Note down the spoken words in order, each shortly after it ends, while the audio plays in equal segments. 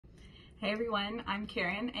Hey everyone, I'm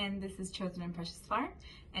Karen and this is Chosen and Precious Farm,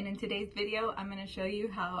 and in today's video I'm going to show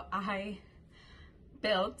you how I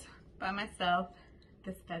built by myself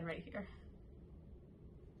this bed right here.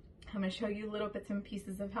 I'm going to show you little bits and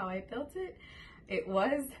pieces of how I built it. It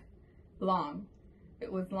was long.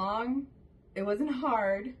 It wasn't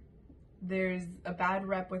hard. There's a bad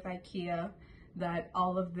rep with IKEA that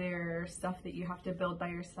all of their stuff that you have to build by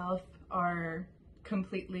yourself are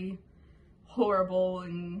completely horrible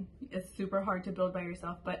and it's super hard to build by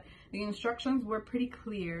yourself, but the instructions were pretty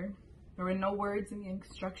clear. There were no words in the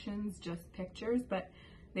instructions, just pictures, but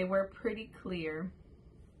they were pretty clear.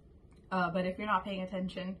 But if you're not paying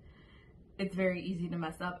attention, it's very easy to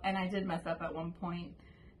mess up, and I did mess up at one point,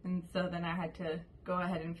 and so then I had to go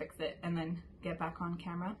ahead and fix it and then get back on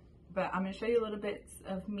camera. But I'm going to show you a little bits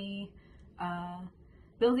of me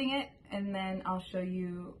building it, and then I'll show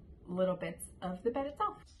you little bits of the bed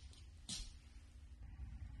itself.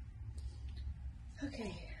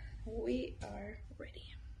 Okay, we are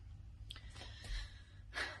ready.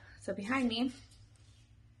 So behind me,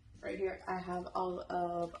 right here, I have all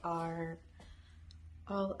of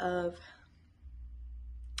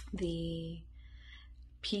the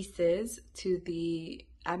pieces to the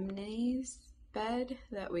Hemnes bed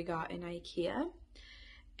that we got in IKEA.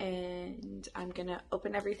 And I'm gonna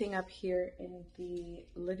open everything up here in the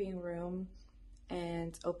living room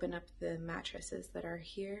and open up the mattresses that are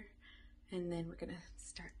here. And then we're gonna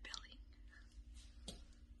start building.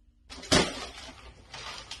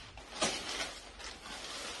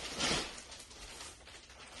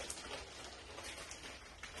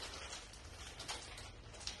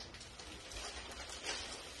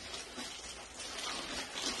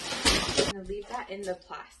 I'm gonna leave that in the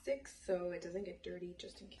plastic so it doesn't get dirty,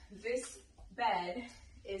 just in case. This bed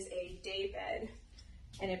is a day bed,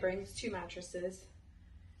 and it brings 2 mattresses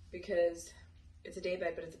because it's a day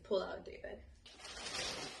bed, but it's a pull-out day bed.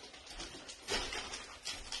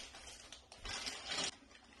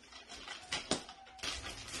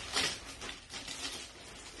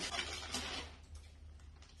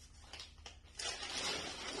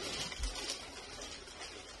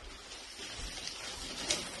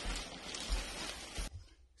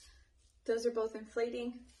 Those are both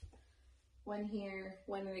inflating. One here,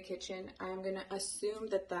 one in the kitchen. I'm gonna assume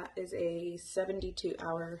that that is a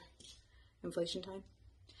 72-hour inflation time.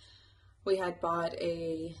 We had bought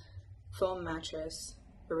a foam mattress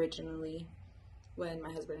originally when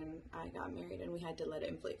my husband and I got married, and we had to let it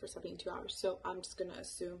inflate for 72 hours. So I'm just gonna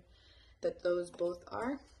assume that those both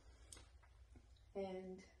are.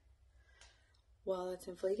 And while it's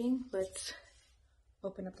inflating, let's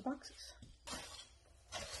open up the boxes.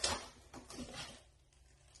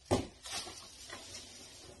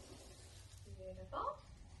 Beautiful.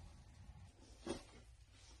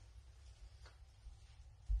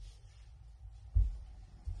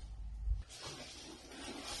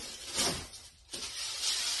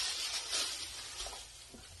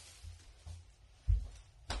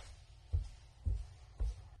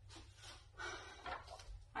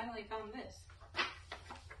 Finally found this.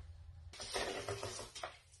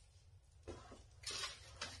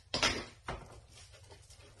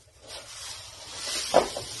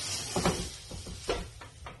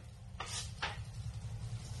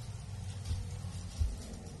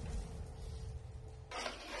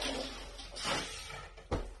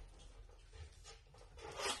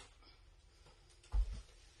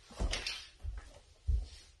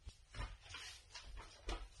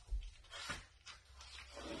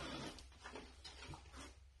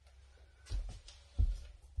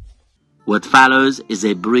 What follows is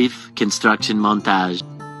a brief construction montage.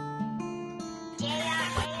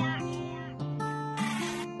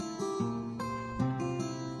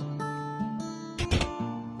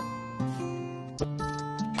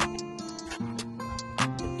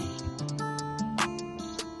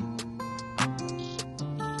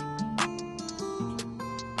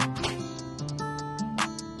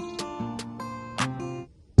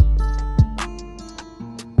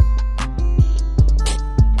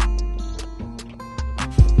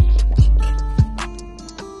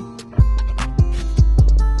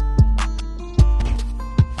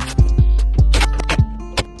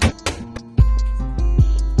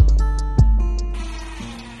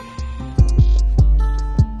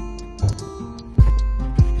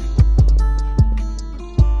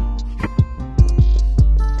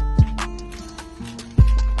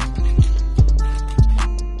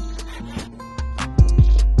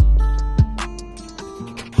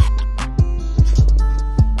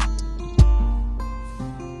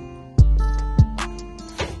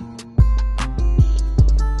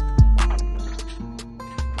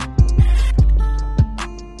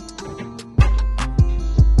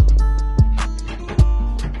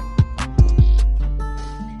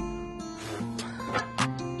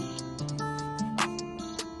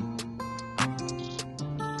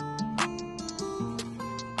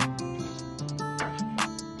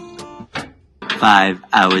 5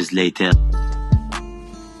 hours later.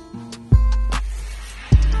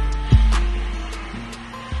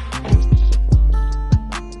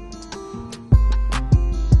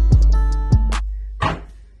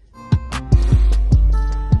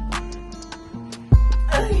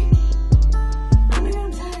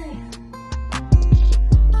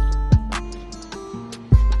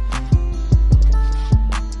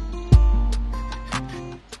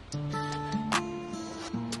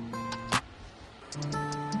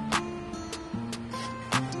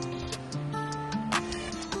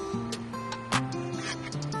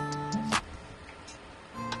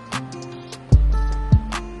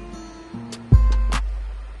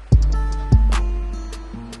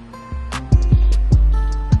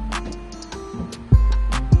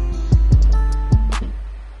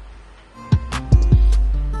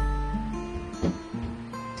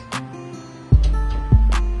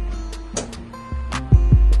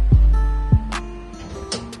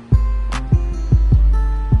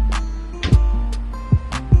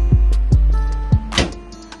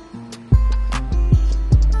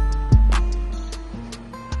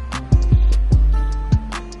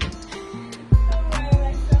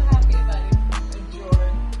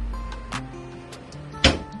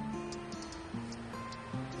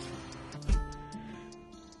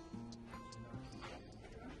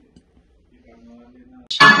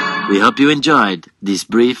 We hope you enjoyed this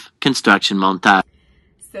brief construction montage.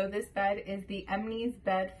 So this bed is the Hemnes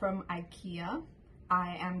bed from IKEA.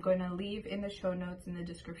 I am going to leave in the show notes in the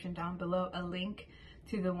description down below a link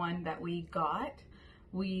to the one that we got.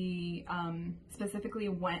 We specifically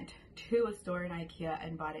went to a store in IKEA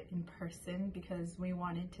and bought it in person because we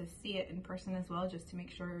wanted to see it in person as well, just to make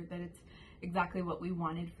sure that it's exactly what we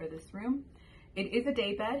wanted for this room. It is a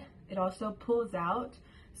day bed. It also pulls out,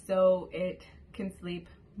 so it can sleep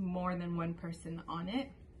more than one person on it.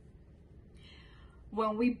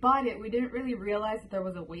 When we bought it, we didn't really realize that there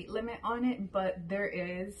was a weight limit on it, but there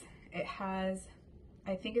is. It has,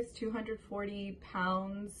 I think it's 240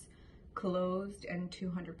 pounds closed and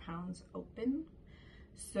 200 pounds open.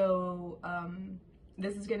 So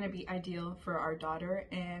this is going to be ideal for our daughter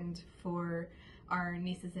and for our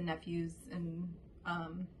nieces and nephews and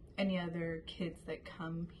any other kids that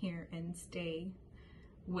come here and stay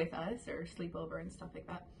with us or sleep over and stuff like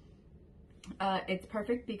that. It's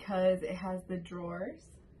perfect because it has the drawers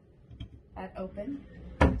that open,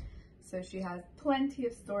 so she has plenty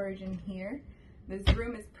of storage in here. This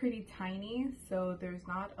room is pretty tiny, so there's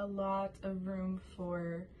not a lot of room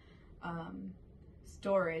for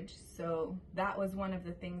storage, so that was one of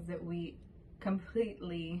the things that we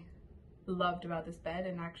completely loved about this bed,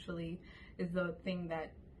 and actually is the thing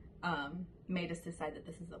that made us decide that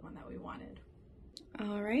this is the one that we wanted.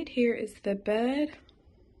 All right, here is the bed.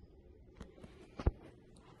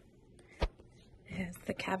 It has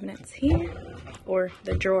the cabinets here, or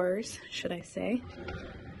the drawers, should I say.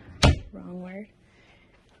 Wrong word.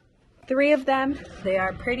 3 of them. They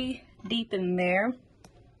are pretty deep in there.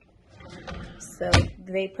 So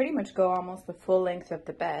they pretty much go almost the full length of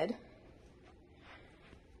the bed.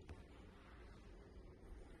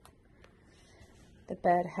 The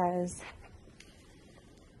bed has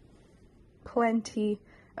plenty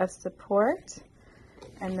of support,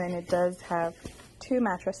 and then it does have 2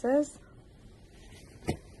 mattresses.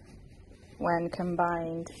 When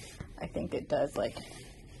combined, I think it does like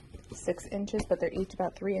 6 inches, but they're each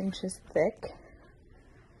about 3 inches thick.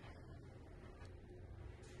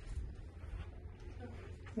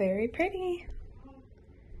 Very pretty.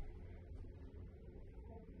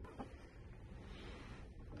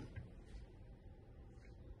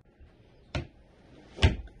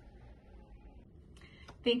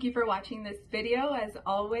 Thank you for watching this video. As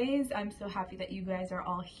always, I'm so happy that you guys are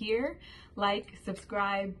all here. Like,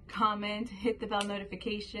 subscribe, comment, hit the bell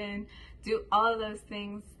notification, do all of those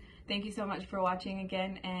things. Thank you so much for watching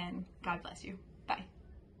again, and God bless you. Bye.